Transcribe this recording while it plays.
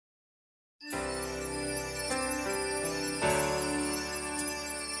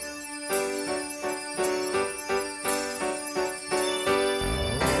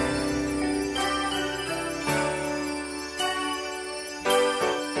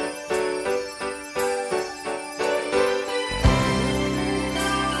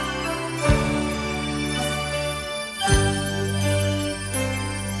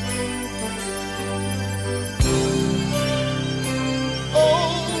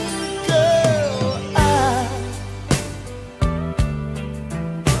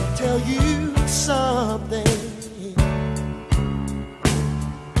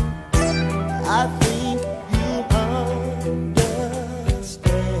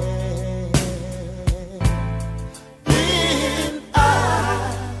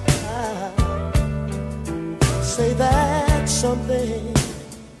loving.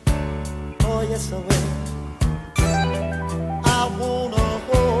 Oh, yes, I will. I wanna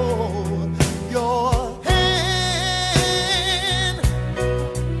hold your hand.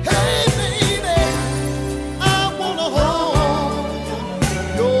 Hey, baby, I wanna hold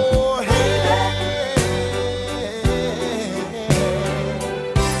your hand.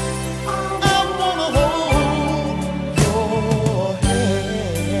 I wanna hold your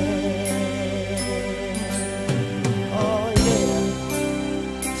hand. Oh, yeah.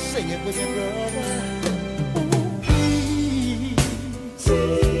 Sing it with me, brother.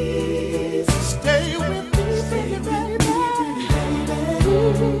 Stay with me, baby,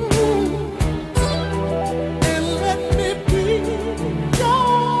 and let me be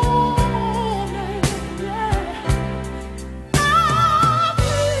your man. Yeah.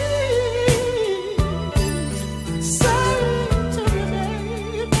 Please say to me,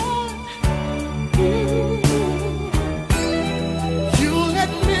 baby, you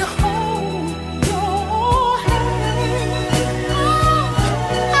let me hold your hand.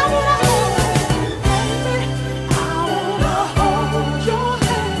 I wanna hold your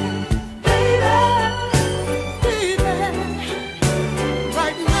hand, baby, baby.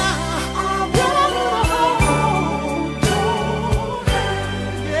 Right now, I wanna hold your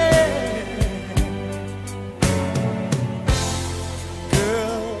hand, yeah.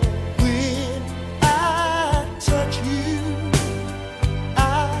 Girl, when I touch you, I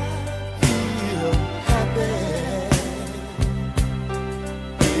feel happy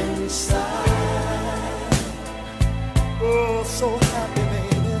inside.